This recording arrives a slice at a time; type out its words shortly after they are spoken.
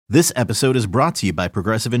This episode is brought to you by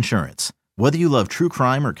Progressive Insurance. Whether you love true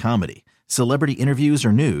crime or comedy, celebrity interviews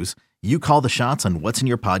or news, you call the shots on what's in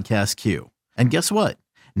your podcast queue. And guess what?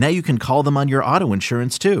 Now you can call them on your auto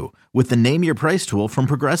insurance too with the Name Your Price tool from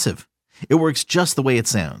Progressive. It works just the way it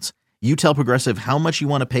sounds. You tell Progressive how much you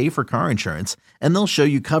want to pay for car insurance, and they'll show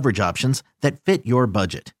you coverage options that fit your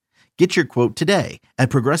budget. Get your quote today at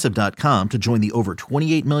Progressive.com to join the over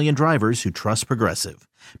 28 million drivers who trust Progressive.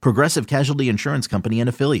 Progressive Casualty Insurance Company and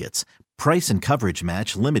Affiliates. Price and coverage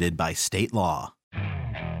match limited by state law.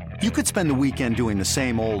 You could spend the weekend doing the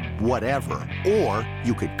same old whatever, or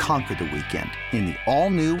you could conquer the weekend in the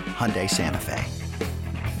all-new Hyundai Santa Fe.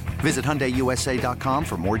 Visit HyundaiUSA.com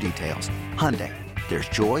for more details. Hyundai, there's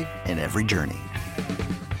joy in every journey.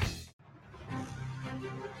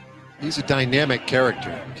 He's a dynamic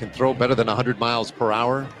character, can throw better than 100 miles per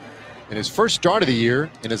hour. In his first start of the year,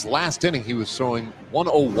 in his last inning, he was throwing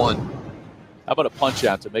 101. How about a punch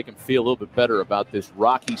out to make him feel a little bit better about this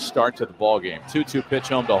rocky start to the ballgame? 2-2 pitch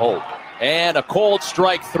home to Holt. And a cold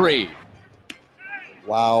strike three.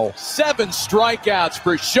 Wow. 7 strikeouts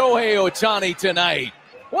for Shohei Ohtani tonight.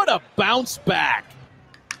 What a bounce back.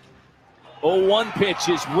 0-1 pitch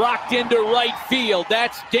is rocked into right field.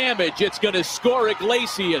 That's damage. It's going to score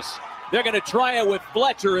Iglesias. They're going to try it with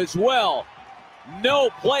Fletcher as well. No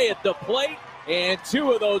play at the plate, and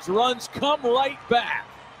 2 of those runs come right back.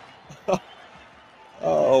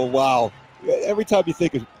 Oh, wow. Every time you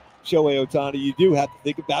think of Shohei Ohtani, you do have to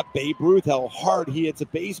think about Babe Ruth, how hard he hits a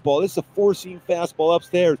baseball. This is a four-seam fastball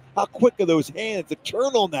upstairs. How quick are those hands to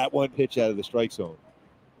turn on that one pitch out of the strike zone?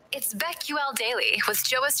 It's BetQL Daily with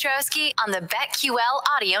Joe Ostrowski on the BetQL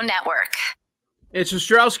Audio Network. It's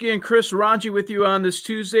Ostrowski and Chris Ranji with you on this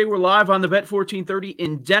Tuesday. We're live on the Bet 1430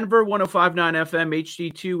 in Denver, 105.9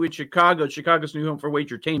 FM, HD2 in Chicago, Chicago's new home for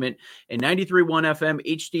wagertainment, and 93.1 FM,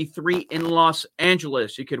 HD3 in Los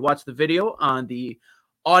Angeles. You could watch the video on the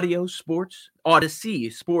Odyssey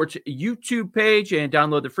Sports YouTube page and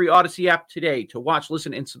download the free Odyssey app today to watch,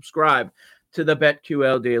 listen, and subscribe to the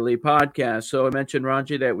BetQL Daily podcast. So I mentioned,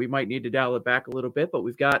 Ranji, that we might need to dial it back a little bit, but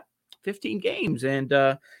we've got 15 games and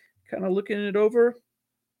kind of looking it over.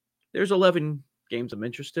 There's 11 games I'm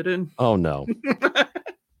interested in. Oh, no.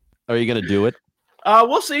 Are you going to do it?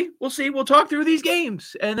 We'll see. We'll talk through these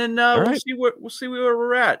games and then right. we'll see where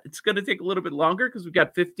we're at. It's going to take a little bit longer because we've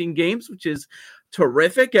got 15 games, which is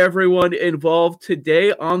terrific. Everyone involved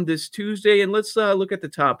today on this Tuesday. And let's look at the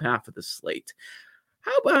top half of the slate.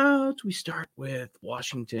 How about we start with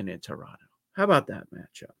Washington and Toronto? How about that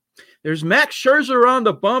matchup? There's Max Scherzer on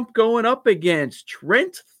the bump going up against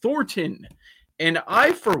Trent Thornton. And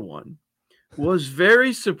I, for one, was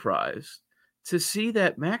very surprised to see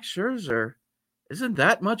that Max Scherzer isn't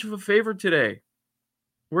that much of a favorite today.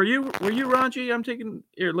 Were you, Ranji? I'm taking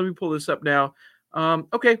here. Let me pull this up now.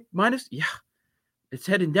 Okay, it's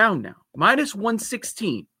heading down now. Minus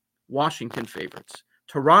 116, Washington favorites.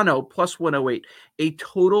 Toronto plus 108, a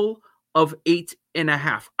total of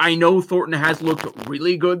 8.5. I know Thornton has looked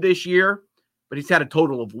really good this year, but he's had a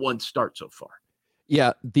total of 1 start so far.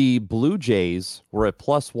 Yeah, the Blue Jays were at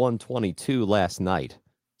plus 122 last night,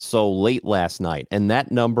 so late last night, and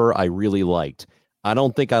that number I really liked. I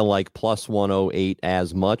don't think I like plus 108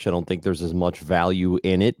 as much. I don't think there's as much value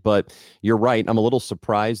in it, but you're right. I'm a little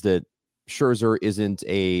surprised that Scherzer isn't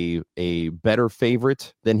a better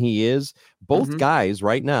favorite than he is. Both guys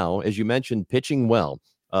right now, as you mentioned, pitching well.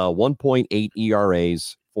 1.8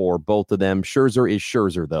 ERAs for both of them. Scherzer is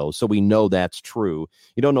Scherzer, though, so we know that's true.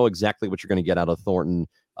 You don't know exactly what you're going to get out of Thornton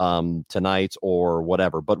tonight or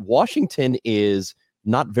whatever. But Washington is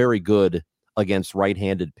not very good against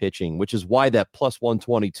right-handed pitching, which is why that plus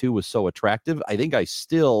 122 was so attractive. I think I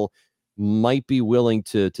still might be willing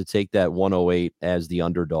to take that 108 as the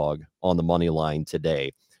underdog on the money line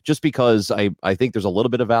today, just because I think there's a little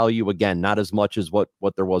bit of value. Again, not as much as what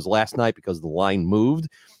there was last night because the line moved,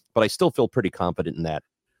 but I still feel pretty confident in that.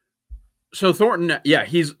 So Thornton,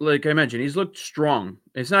 he's, like I mentioned, he's looked strong.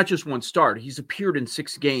 It's not just 1 start. He's appeared in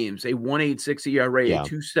 6 games, a 1.86 ERA, a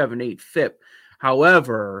 2.78 FIP.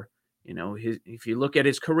 However, if you look at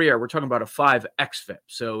his career, we're talking about a 5x FIP.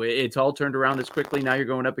 So it's all turned around as quickly. Now you're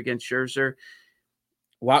going up against Scherzer.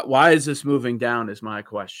 Why is this moving down is my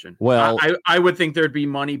question. Well, I would think there'd be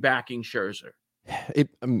money backing Scherzer.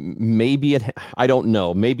 I don't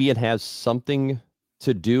know. Maybe it has something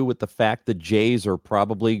to do with the fact the Jays are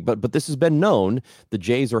probably, but this has been known, the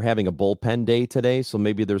Jays are having a bullpen day today, so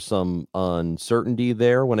maybe there's some uncertainty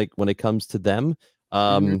there when it comes to them.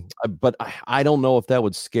 But I don't know if that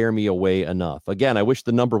would scare me away enough. Again, I wish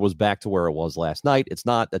the number was back to where it was last night. It's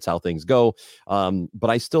not. That's how things go. But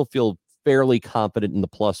I still feel fairly confident in the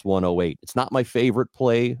plus 108. It's not my favorite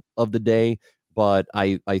play of the day, but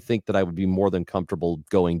I think that I would be more than comfortable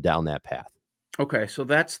going down that path. Okay, so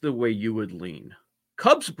that's the way you would lean.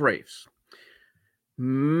 Cubs Braves.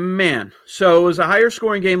 Man, so it was a higher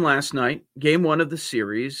scoring game last night, game 1 of the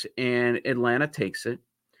series, and Atlanta takes it.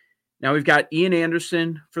 Now we've got Ian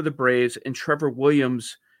Anderson for the Braves and Trevor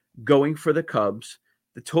Williams going for the Cubs.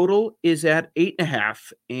 The total is at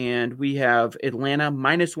 8.5, and we have Atlanta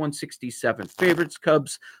minus 167 favorites,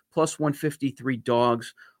 Cubs plus 153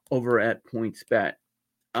 dogs over at PointsBet.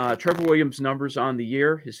 Trevor Williams' numbers on the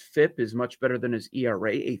year, his FIP is much better than his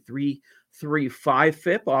ERA, a 3.35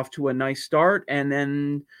 FIP, off to a nice start. And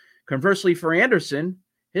then conversely for Anderson,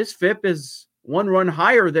 his FIP is 1 run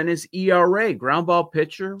higher than his ERA. Ground ball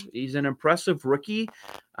pitcher. He's an impressive rookie.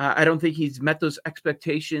 I don't think he's met those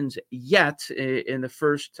expectations yet in the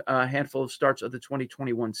first handful of starts of the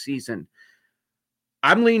 2021 season.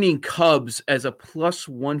 I'm leaning Cubs as a plus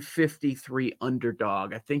 153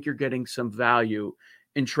 underdog. I think you're getting some value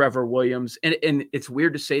in Trevor Williams. And it's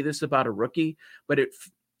weird to say this about a rookie, but it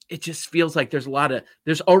just feels like there's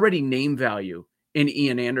already name value in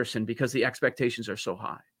Ian Anderson because the expectations are so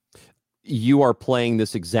high. You are playing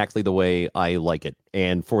this exactly the way I like it,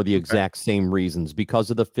 and for the exact same reasons.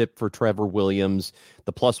 Because of the FIP for Trevor Williams,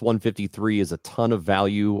 the plus 153 is a ton of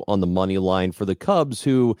value on the money line for the Cubs,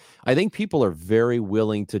 who I think people are very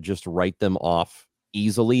willing to just write them off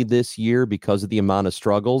easily this year because of the amount of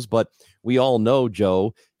struggles. But we all know,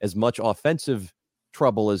 Joe, as much offensive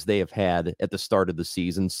trouble as they have had at the start of the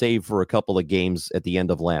season, save for a couple of games at the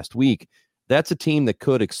end of last week, that's a team that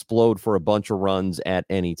could explode for a bunch of runs at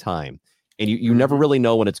any time. And you never really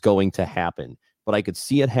know when it's going to happen. But I could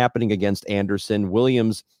see it happening against Anderson.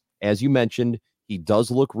 Williams, as you mentioned, he does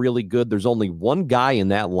look really good. There's only one guy in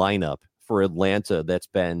that lineup for Atlanta that's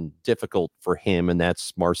been difficult for him, and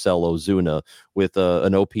that's Marcell Ozuna with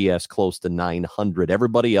an OPS close to 900.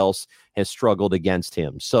 Everybody else has struggled against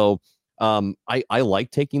him. So I like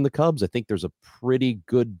taking the Cubs. I think there's a pretty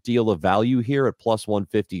good deal of value here at plus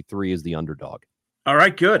 153 as the underdog. All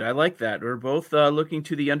right, good. I like that. We're both looking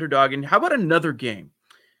to the underdog. And how about another game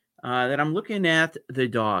that I'm looking at the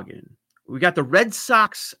dog in? We got the Red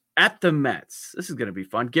Sox at the Mets. This is going to be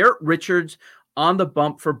fun. Garrett Richards on the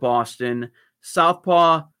bump for Boston.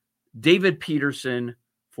 Southpaw David Peterson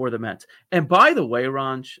for the Mets. And by the way,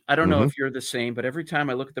 Ranj, I don't know if you're the same, but every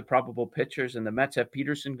time I look at the probable pitchers and the Mets have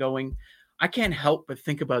Peterson going, I can't help but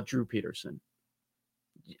think about Drew Peterson.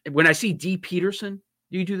 When I see D. Peterson,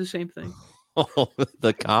 do you do the same thing? Oh,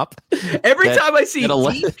 the cop. Every time I see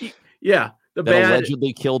the bad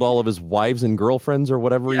allegedly killed all of his wives and girlfriends or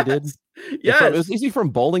whatever he did. Yes. Is he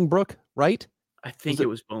from Bolingbrook, right? I think it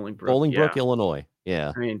was Bolingbrook. Bolingbrook, Illinois.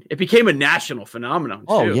 Yeah. I mean, it became a national phenomenon too.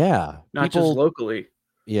 Oh yeah. Not just locally.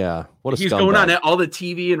 Yeah. What a he's scumbag. Going on all the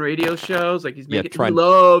TV and radio shows. Like he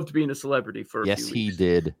loved being a celebrity for a few weeks. Yes, he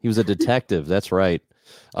did. He was a detective. That's right.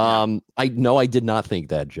 I did not think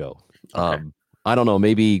that, Joe. Okay. I don't know.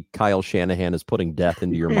 Maybe Kyle Shanahan is putting death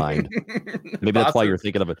into your mind. Maybe that's why you're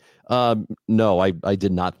thinking of it. No, I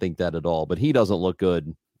did not think that at all. But he doesn't look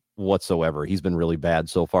good whatsoever. He's been really bad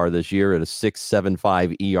so far this year at a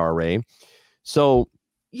 6.75 ERA. So,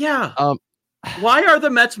 yeah. Why are the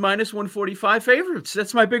Mets minus 145 favorites?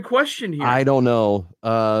 That's my big question here. I don't know.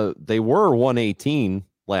 They were 118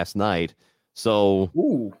 last night.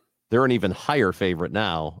 So they're an even higher favorite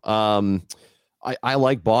now. I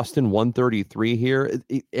like Boston 133 here.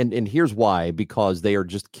 And here's why, because they are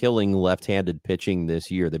just killing left-handed pitching this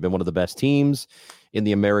year. They've been one of the best teams in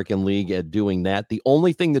the American League at doing that. The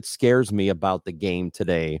only thing that scares me about the game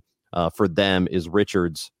today for them is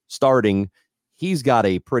Richards starting. He's got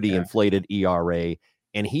a pretty inflated ERA,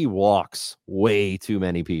 and he walks way too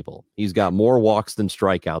many people. He's got more walks than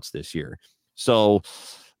strikeouts this year. So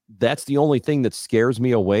that's the only thing that scares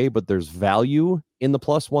me away, but there's value in the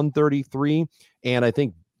plus 133. And I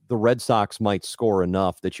think the Red Sox might score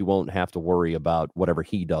enough that you won't have to worry about whatever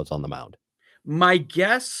he does on the mound. My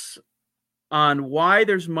guess on why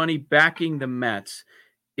there's money backing the Mets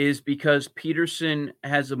is because Peterson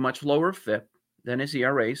has a much lower FIP than his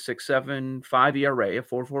ERA, 6.75 ERA, a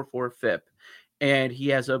 4.44 FIP. And he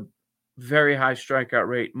has a very high strikeout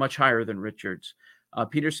rate, much higher than Richards.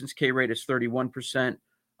 Peterson's K rate is 31%.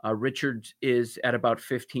 Richards is at about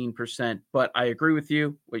 15%, but I agree with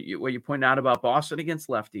you. What you point out about Boston against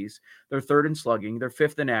lefties, they're third in slugging, they're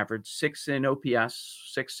fifth in average, sixth in OPS,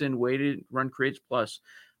 sixth in weighted run creates plus.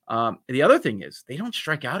 The other thing is they don't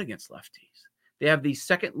strike out against lefties. They have the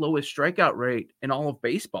second lowest strikeout rate in all of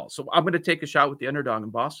baseball. So I'm going to take a shot with the underdog in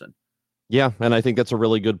Boston. Yeah, and I think that's a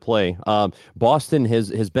really good play. Boston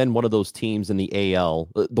has been one of those teams in the AL.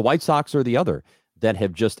 The White Sox are the other that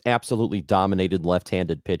have just absolutely dominated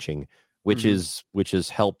left-handed pitching, which has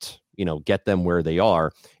helped get them where they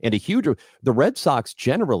are. And the Red Sox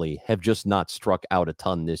generally have just not struck out a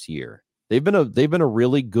ton this year. They've been a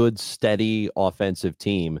really good, steady offensive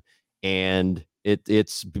team, and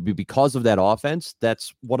it's because of that offense.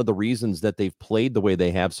 That's one of the reasons that they've played the way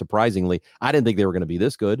they have. Surprisingly, I didn't think they were going to be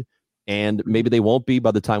this good. And maybe they won't be by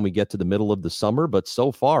the time we get to the middle of the summer, but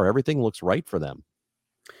so far everything looks right for them.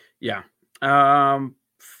 Yeah.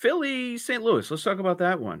 Philly, St. Louis. Let's talk about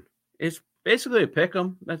that one. It's basically a pick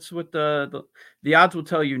 'em. That's what the odds will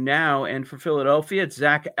tell you now. And for Philadelphia, it's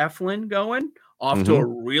Zach Eflin going off to a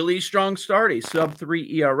really strong start. A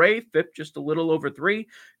sub-3 ERA, FIP just a little over 3,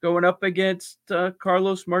 going up against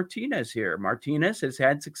Carlos Martinez here. Martinez has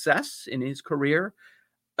had success in his career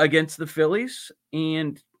against the Phillies,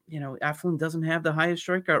 and Eflin doesn't have the highest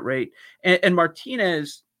strikeout rate. And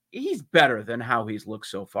Martinez, he's better than how he's looked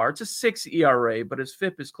so far. It's a 6 ERA, but his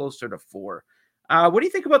FIP is closer to 4. What do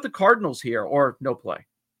you think about the Cardinals here, or no play?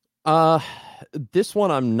 This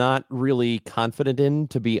one I'm not really confident in,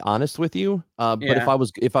 to be honest with you. But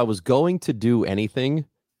if I was going to do anything,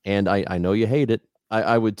 and I know you hate it,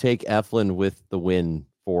 I would take Eflin with the win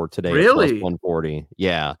for today. Really? Plus 140.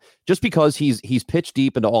 Yeah. Just because he's pitched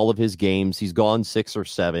deep into all of his games. He's gone 6 or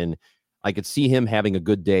 7. I could see him having a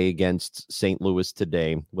good day against St. Louis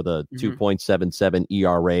today with a 2.77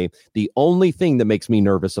 ERA. The only thing that makes me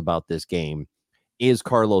nervous about this game is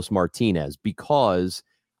Carlos Martinez, because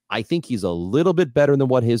I think he's a little bit better than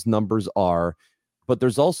what his numbers are. But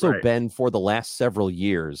there's also been, for the last several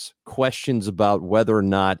years, questions about whether or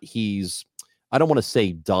not he's, I don't want to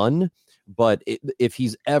say done, but if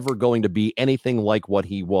he's ever going to be anything like what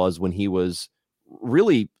he was when he was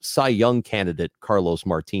really Cy Young candidate Carlos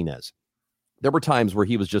Martinez. There were times where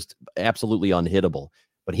he was just absolutely unhittable,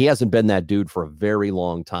 but he hasn't been that dude for a very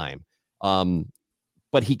long time.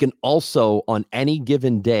 But he can also, on any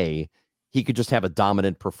given day, he could just have a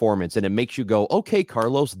dominant performance, and it makes you go, okay,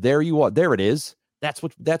 Carlos, there you are. There it is. That's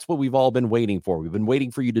what we've all been waiting for. We've been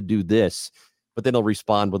waiting for you to do this, but then he'll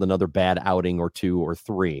respond with another bad outing or 2 or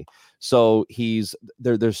 3. So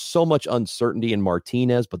there's so much uncertainty in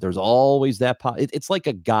Martinez, but there's always that. It's like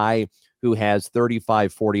a guy who has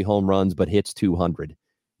 35, 40 home runs, but hits 200.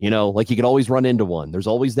 Like he could always run into one. There's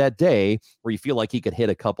always that day where you feel like he could hit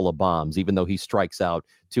a couple of bombs, even though he strikes out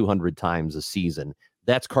 200 times a season.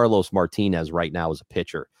 That's Carlos Martinez right now as a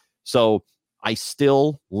pitcher. So I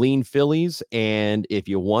still lean Phillies. And if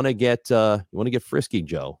you want to get frisky,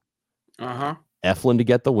 Joe, Eflin to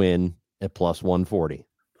get the win at plus 140.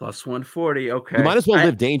 Plus 140. Okay. You might as well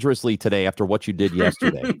live dangerously today after what you did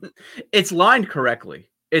yesterday. It's lined correctly.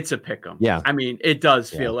 It's a pick 'em. Yeah. I mean, it does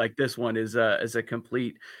feel like this one is a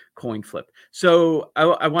complete coin flip. So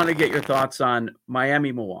I want to get your thoughts on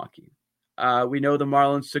Miami, Milwaukee. We know the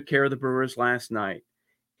Marlins took care of the Brewers last night.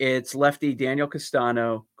 It's lefty Daniel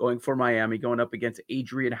Castano going for Miami, going up against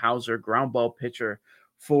Adrian Hauser, ground ball pitcher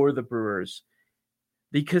for the Brewers.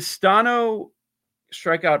 The Castano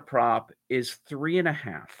strikeout prop is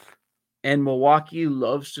 3.5, and Milwaukee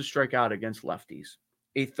loves to strike out against lefties.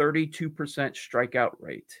 A 32% strikeout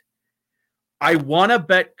rate. I want to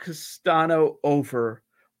bet Castano over,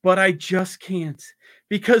 but I just can't,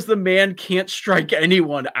 because the man can't strike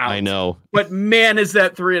anyone out. I know. But man, is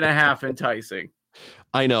that 3.5 enticing.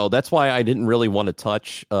 I know. That's why I didn't really want to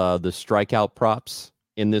touch the strikeout props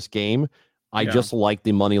in this game. I just like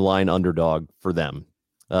the money line underdog for them,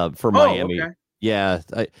 for Miami. Okay. Yeah,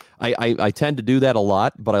 I tend to do that a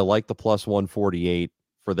lot, but I like the plus 148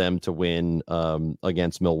 for them to win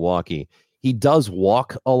against Milwaukee. He does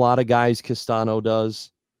walk a lot of guys. Castano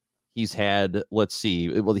does. He's had, let's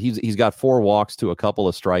see, well, he's got 4 walks to a couple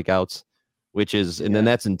of strikeouts, which is, and then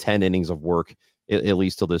that's in 10 innings of work, at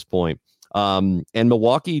least till this point. And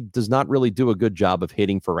Milwaukee does not really do a good job of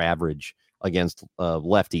hitting for average against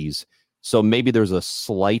lefties. So maybe there's a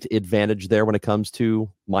slight advantage there when it comes to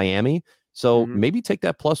Miami. So maybe take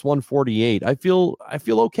that plus 148. I feel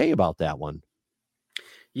okay about that one.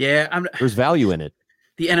 Yeah, there's value in it.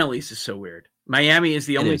 The NL East is so weird. Miami is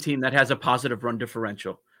the only team that has a positive run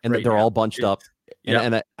differential. And they're all bunched up.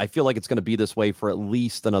 And I feel like it's going to be this way for at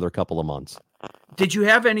least another couple of months. Did you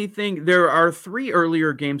have anything? There are 3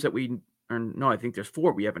 earlier games that I think there's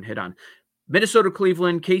 4 we haven't hit on. Minnesota,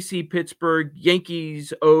 Cleveland, KC, Pittsburgh,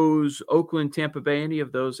 Yankees, O's, Oakland, Tampa Bay. Any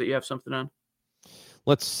of those that you have something on?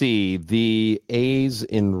 Let's see. The A's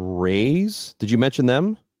and Rays. Did you mention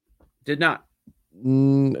them? Did not.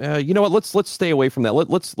 You know what? Let's stay away from that.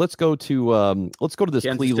 Let's go to this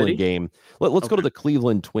Kansas Cleveland City? game. Let's go to the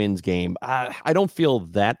Cleveland Twins game. I don't feel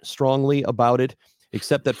that strongly about it,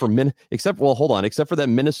 except for that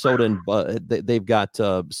Minnesota and they've got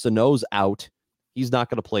Sano's out. He's not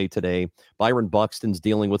going to play today. Byron Buxton's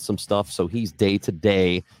dealing with some stuff, so he's day to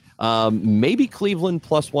day. Maybe Cleveland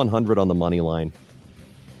plus 100 on the money line.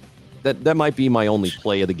 That might be my only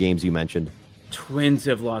play of the games you mentioned. Twins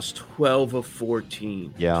have lost 12 of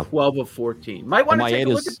 14. Yeah. 12 of 14. Might want to take a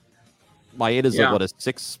look at... Maeda's like, what, a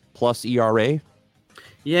 6+ ERA?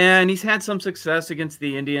 Yeah, and he's had some success against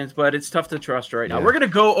the Indians, but it's tough to trust right now. We're going to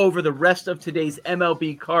go over the rest of today's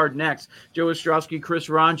MLB card next. Joe Ostrowski, Chris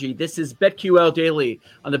Ranji. This is BetQL Daily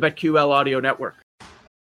on the BetQL Audio Network.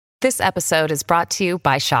 This episode is brought to you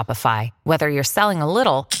by Shopify. Whether you're selling a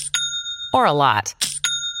little or a lot,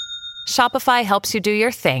 Shopify helps you do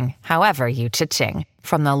your thing, however you cha-ching.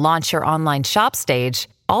 From the launch your online shop stage,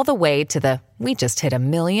 all the way to the we just hit 1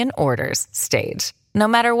 million orders stage. No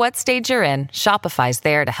matter what stage you're in, Shopify's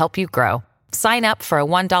there to help you grow. Sign up for a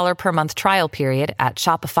 $1 per month trial period at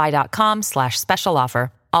shopify.com/special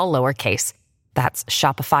offer, all lowercase. That's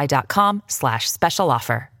shopify.com/special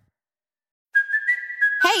offer.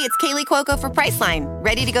 Hey, it's Kaylee Cuoco for Priceline.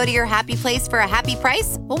 Ready to go to your happy place for a happy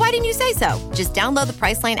price? Well, why didn't you say so? Just download the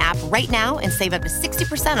Priceline app right now and save up to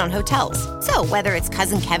 60% on hotels. So whether it's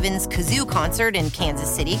Cousin Kevin's Kazoo Concert in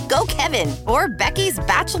Kansas City, go Kevin, or Becky's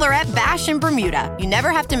Bachelorette Bash in Bermuda, you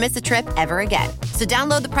never have to miss a trip ever again. So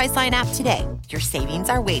download the Priceline app today. Your savings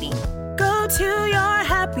are waiting. Go to your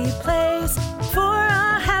happy place for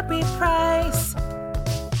a happy price.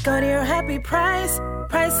 Go to your happy price,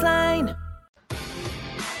 Priceline.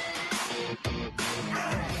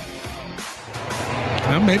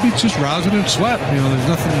 Well, maybe it's just rosin and sweat. There's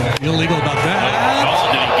nothing illegal about that.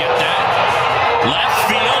 Oh, did he get that? Left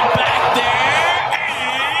field back there,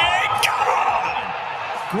 and gone!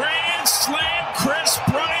 Grand slam, Chris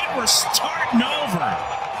Bryant. We're starting over.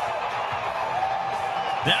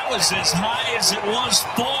 That was as high as it was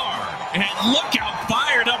far. And look how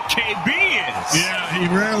fired up KB is. Yeah,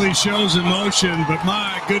 he rarely shows emotion, but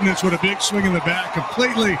my goodness, what a big swing in the bat.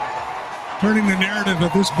 Completely turning the narrative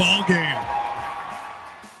of this ball game.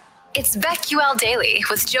 It's BetQL Daily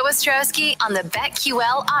with Joe Ostrowski on the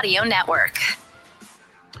BetQL Audio Network.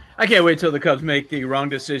 I can't wait till the Cubs make the wrong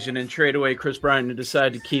decision and trade away Chris Bryant and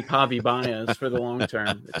decide to keep Javi Baez for the long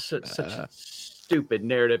term. It's such a stupid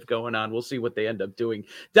narrative going on. We'll see what they end up doing.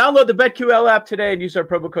 Download the BetQL app today and use our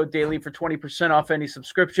promo code DAILY for 20% off any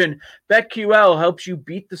subscription. BetQL helps you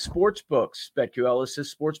beat the sports books. BetQL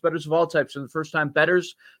assists sports bettors of all types, from the first-time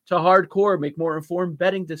bettors to hardcore. Make more informed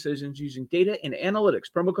betting decisions using data and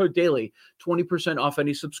analytics. Promo code DAILY, 20% off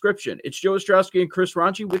any subscription. It's Joe Ostrowski and Chris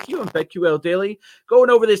Ranji with you on BetQL Daily, going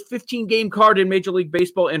over this 15-game card in Major League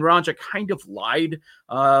Baseball. And Ranji kind of lied.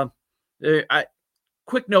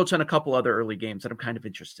 Quick notes on a couple other early games that I'm kind of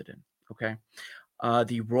interested in. Okay.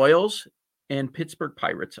 The Royals and Pittsburgh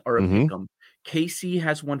Pirates are a pick'em. KC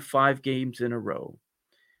has won 5 games in a row.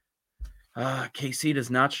 KC does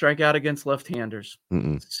not strike out against left-handers.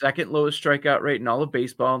 Second lowest strikeout rate in all of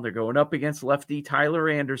baseball. They're going up against lefty Tyler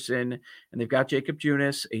Anderson, and they've got Jacob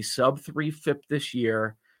Junis, a sub-3 FIP this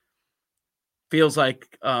year. Feels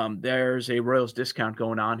like there's a Royals discount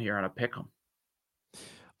going on here on a pick'em.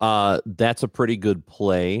 That's a pretty good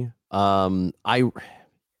play. I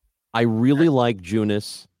really like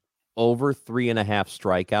Junis over 3.5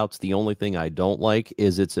 strikeouts. The only thing I don't like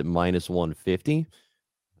is it's at minus 150.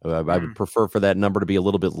 I would prefer for that number to be a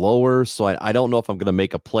little bit lower. So I don't know if I'm going to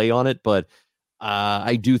make a play on it, but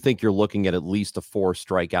I do think you're looking at least a 4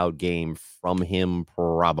 strikeout game from him.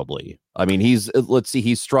 Probably. I mean, he's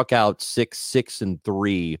struck out 6 and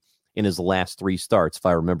 3 in his last 3 starts, if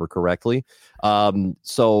I remember correctly.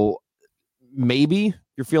 So maybe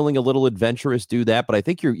you're feeling a little adventurous, do that. But I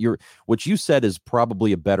think you're what you said is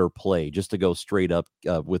probably a better play, just to go straight up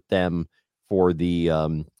with them for the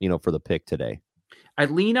for the pick today. I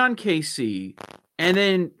lean on KC, and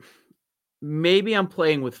then maybe I'm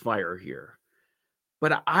playing with fire here,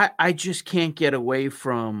 but I just can't get away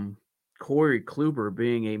from Corey Kluber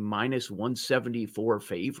being a minus 174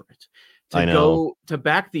 favorite. To go to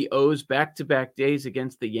back the O's back-to-back days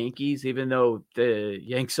against the Yankees, even though the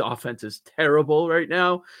Yanks offense is terrible right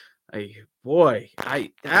now.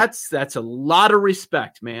 That's a lot of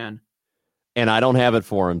respect, man. And I don't have it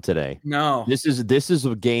for him today. No. This is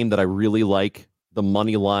a game that I really like. The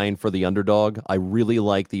money line for the underdog. I really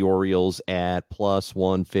like the Orioles at plus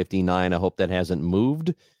 159. I hope that hasn't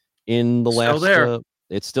moved in the last.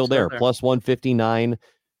 It's still there. Plus 159.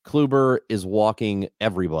 Kluber is walking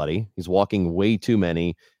everybody. He's walking way too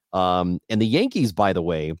many. And the Yankees, by the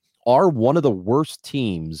way, are one of the worst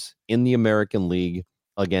teams in the American League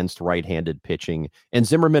against right-handed pitching. And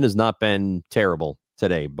Zimmerman has not been terrible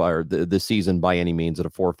today, or this season by any means, at a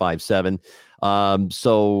 4.57.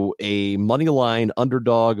 So a money line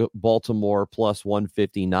underdog Baltimore plus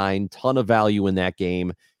 159, ton of value in that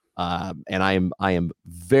game. And I am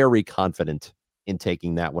very confident in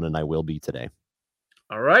taking that one, and I will be today.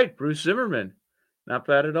 All right, Bruce Zimmerman. Not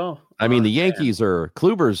bad at all. I mean, the Yankees are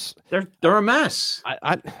Kluber's. They're a mess.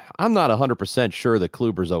 I'm not 100% sure that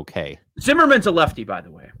Kluber's okay. Zimmerman's a lefty, by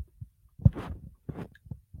the way.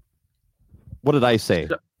 What did I say?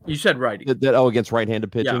 You said righty. Against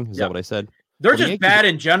right-handed pitching? Yeah, Is that what I said? They're just bad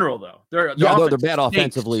in general, though. They're bad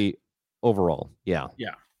offensively overall. Yeah.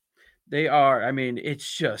 Yeah. They are. I mean,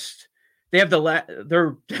 it's just they have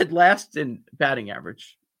they're dead last in batting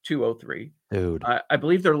average, 203. Dude. I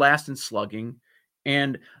believe they're last in slugging.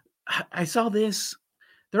 And I saw this.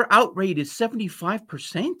 Their out rate is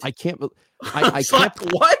 75%. I can't.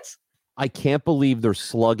 What? I can't believe they're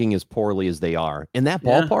slugging as poorly as they are in that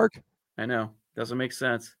ballpark. I know. Doesn't make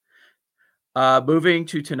sense. Moving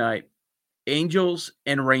to tonight, Angels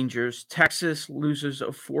and Rangers. Texas loses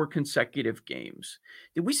 4 consecutive games.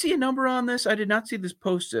 Did we see a number on this? I did not see this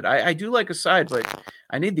posted. I do like a side, but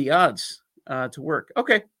I need the odds to work.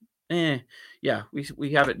 Okay. Yeah,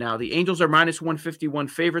 we have it now. The Angels are minus 151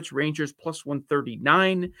 favorites. Rangers plus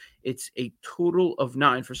 139. It's a total of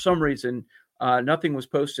 9. For some reason, nothing was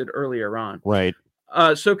posted earlier on. Right.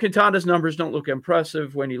 So Quintana's numbers don't look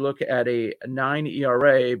impressive when you look at a 9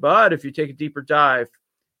 ERA, but if you take a deeper dive,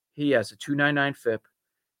 he has a 2.99 FIP,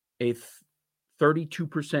 a 32%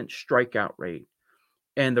 strikeout rate,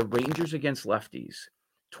 and the Rangers against lefties,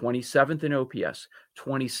 27th in OPS,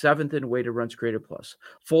 27th in weighted runs created plus.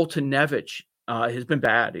 Foltynewicz has been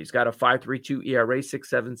bad. He's got a 5.32 ERA,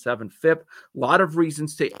 6.77 FIP. A lot of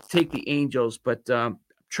reasons to take the Angels, but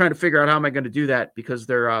trying to figure out how am I going to do that because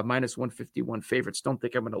they're minus 151 favorites. Don't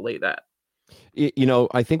think I'm going to lay that.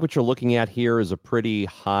 I think what you're looking at here is a pretty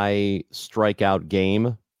high strikeout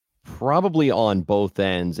game, probably on both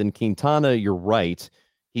ends. And Quintana, you're right.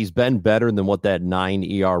 He's been better than what that 9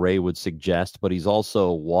 ERA would suggest, but he's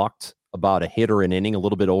also walked about a hitter an inning, a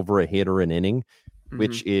little bit over a hitter an inning,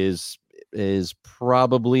 which is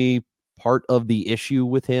probably part of the issue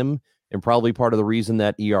with him and probably part of the reason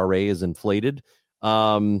that ERA is inflated. He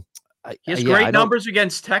has great numbers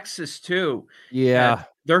against Texas too. Yeah. And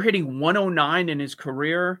they're hitting 109 in his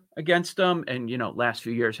career against them. And, last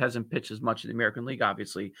few years hasn't pitched as much in the American League,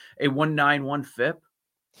 obviously. A 1.91 FIP.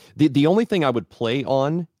 The only thing I would play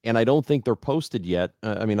on, and I don't think they're posted yet.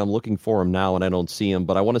 I'm looking for them now and I don't see them,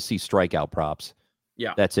 but I want to see strikeout props.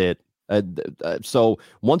 Yeah. That's it. So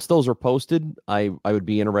once those are posted, I would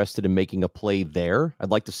be interested in making a play there.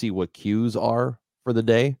 I'd like to see what Qs are for the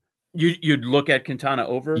day. You'd look at Quintana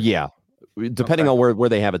over? Yeah, depending on where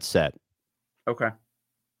they have it set. Okay.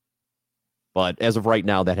 But as of right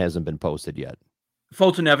now, that hasn't been posted yet.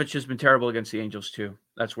 Foltynewicz has been terrible against the Angels, too.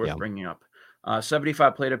 That's worth bringing up.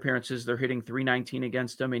 75 plate appearances. They're hitting 319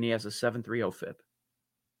 against him, and he has a 7.30 FIP.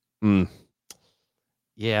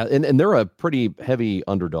 Yeah, and they're a pretty heavy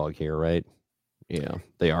underdog here, right? Yeah,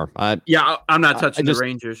 they are. I'm not touching the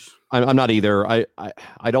Rangers. I'm not either.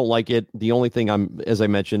 I don't like it. The only thing as I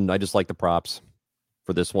mentioned, I just like the props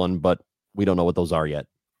for this one, but we don't know what those are yet.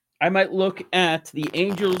 I might look at the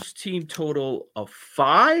Angels team total of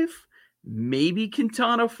 5, maybe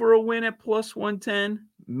Quintana for a win at plus 110,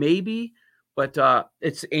 maybe, but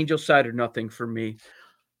it's Angel side or nothing for me.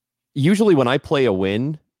 Usually when I play a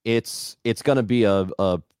win, it's going to be a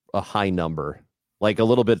high number. Like a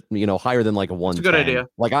little bit, higher than like a 110. That's a good idea.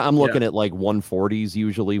 Like I'm looking at like 140s,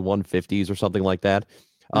 usually 150s or something like that.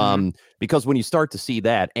 Because when you start to see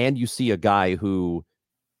that and you see a guy who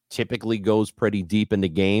typically goes pretty deep into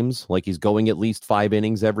games, like he's going at least 5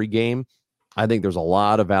 innings every game, I think there's a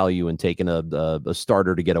lot of value in taking a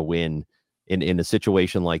starter to get a win in a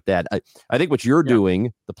situation like that. I think what you're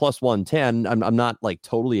doing, the plus 110, I'm not like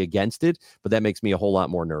totally against it, but that makes me a whole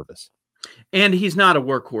lot more nervous. And he's not a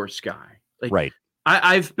workhorse guy. Right.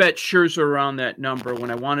 I've bet Scherzer around that number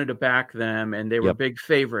when I wanted to back them, and they were big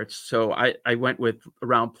favorites. So I went with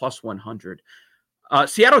around plus 100.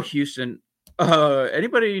 Seattle, Houston.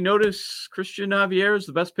 Anybody notice Christian Javier is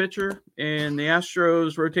the best pitcher in the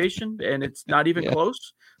Astros rotation, and it's not even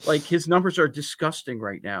close? Like his numbers are disgusting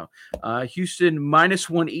right now. Houston minus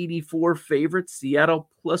 184 favorites. Seattle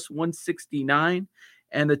plus 169.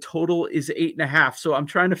 and the total is 8.5. So I'm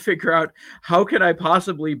trying to figure out how can I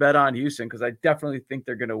possibly bet on Houston, because I definitely think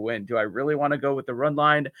they're going to win. Do I really want to go with the run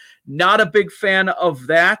line? Not a big fan of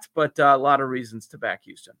that, but a lot of reasons to back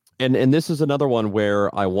Houston. And this is another one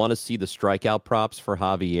where I want to see the strikeout props for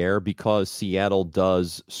Javier, because Seattle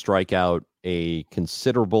does strike out a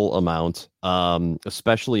considerable amount,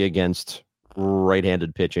 especially against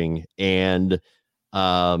right-handed pitching, and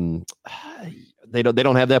they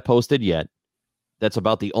don't have that posted yet. That's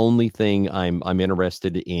about the only thing I'm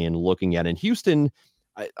interested in looking at. In Houston,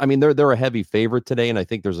 I mean, they're a heavy favorite today, and I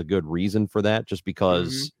think there's a good reason for that, just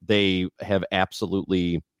because they have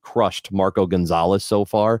absolutely crushed Marco Gonzalez so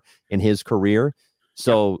far in his career.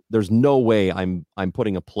 So there's no way I'm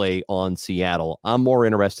putting a play on Seattle. I'm more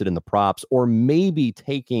interested in the props, or maybe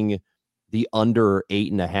taking the under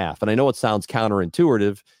 8.5. And I know it sounds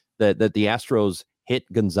counterintuitive that the Astros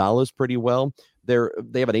hit Gonzalez pretty well. They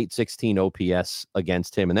have an 816 OPS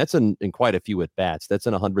against him, and that's in quite a few at bats. That's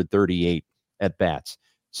in 138 at bats.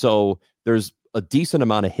 So there's a decent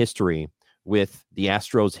amount of history with the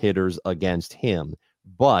Astros hitters against him.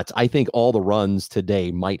 But I think all the runs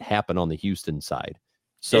today might happen on the Houston side.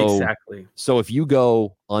 So exactly. So if you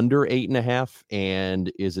go under 8.5,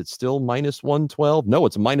 and is it still minus 112? No,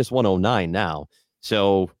 it's minus 109 now.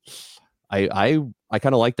 So I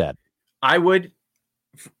kind of like that. I would,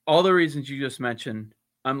 all the reasons you just mentioned,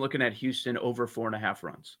 I'm looking at Houston over 4.5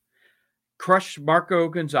 runs. Crush Marco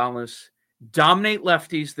Gonzalez, dominate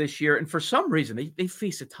lefties this year. And for some reason, they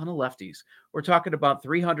face a ton of lefties. We're talking about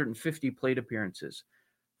 350 plate appearances,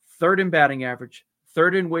 third in batting average,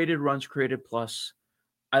 third in weighted runs created plus.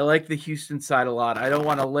 I like the Houston side a lot. I don't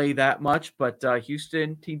want to lay that much, but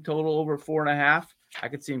Houston team total over 4.5. I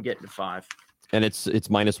could see him getting to 5. And it's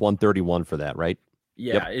minus 131 for that, right?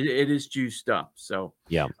 Yeah, yep. It is juiced up. So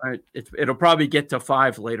yeah, it'll probably get to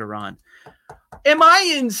 5 later on. Am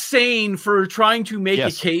I insane for trying to make a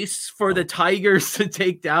case for the Tigers to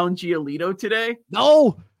take down Giolito today?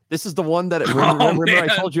 No, this is the one that remember I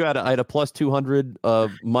told you I had a plus 200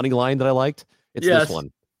 money line that I liked. It's this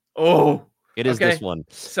one. Oh, it is this one.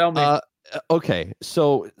 Sell me. Okay,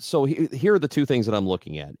 so here are the two things that I'm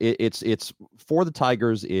looking at. It's for the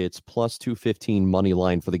Tigers, it's plus 215 money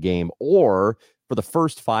line for the game, or for the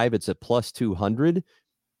first 5, it's at plus 200.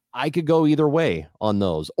 I could go either way on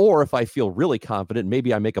those, or if I feel really confident,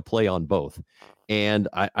 maybe I make a play on both. And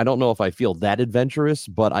I don't know if I feel that adventurous,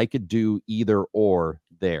 but I could do either or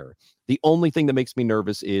there. The only thing that makes me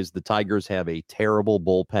nervous is the Tigers have a terrible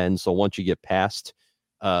bullpen. So once you get past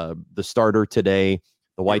the starter today,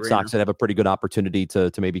 the White Sox have a pretty good opportunity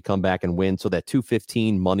to maybe come back and win. So that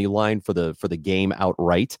 215 money line for the game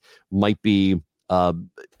outright might be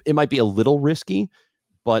it might be a little risky,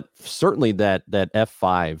 but certainly that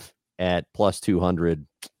F5 at plus 200,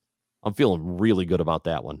 I'm feeling really good about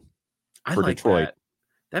that one. I for like Detroit.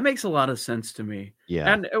 That makes a lot of sense to me.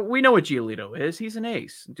 Yeah. And we know what Giolito is. He's an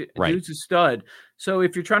ace. Right. Dude's a stud. So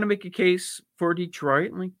if you're trying to make a case for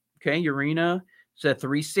Detroit, like, okay, Urena is at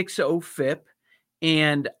 3.60 FIP.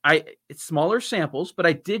 And it's smaller samples, but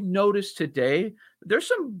I did notice today there's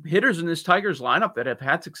some hitters in this Tigers lineup that have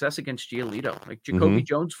had success against Giolito, like Jacoby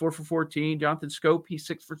Jones, 4 for 14, Jonathan Scope, he's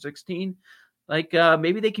 6 for 16. Like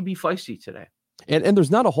maybe they can be feisty today. And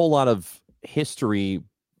there's not a whole lot of history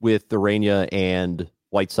with the Urena and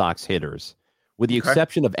White Sox hitters, with the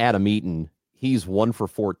exception of Adam Eaton. He's 1 for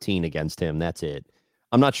 14 against him. That's it.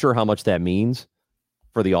 I'm not sure how much that means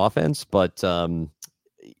for the offense, but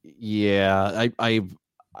yeah, I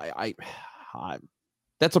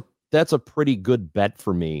that's a pretty good bet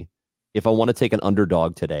for me if I want to take an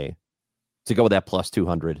underdog today, to go with that plus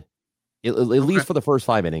 200, at least for the first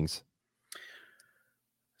 5 innings.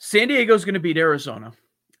 San Diego's going to beat Arizona.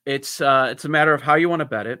 It's a matter of how you want to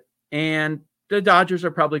bet it, and the Dodgers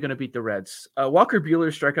are probably going to beat the Reds. Walker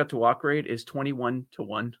Buehler's strikeout to walk rate is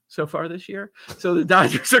 21-1 so far this year. So the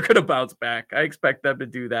Dodgers are going to bounce back. I expect them to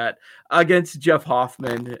do that against Jeff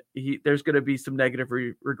Hoffman. There's going to be some negative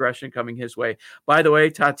regression coming his way. By the way,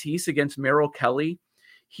 Tatis against Merrill Kelly,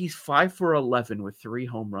 he's 5 for 11 with 3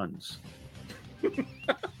 home runs.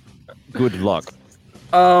 Good luck.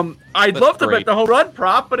 I'd love to bet the home run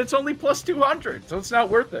prop, but it's only plus 200, so it's not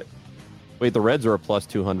worth it. Wait, the Reds are a plus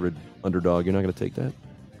 200 underdog. You're not going to take that?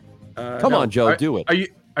 Come no. on, Joe, do it.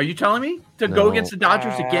 Are you telling me to go against the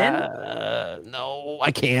Dodgers again? No,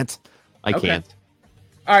 I can't. I can't.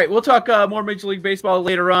 All right, we'll talk more Major League Baseball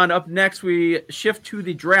later on. Up next, we shift to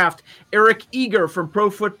the draft. Eric Eager from Pro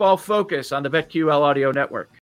Football Focus on the BetQL Audio Network.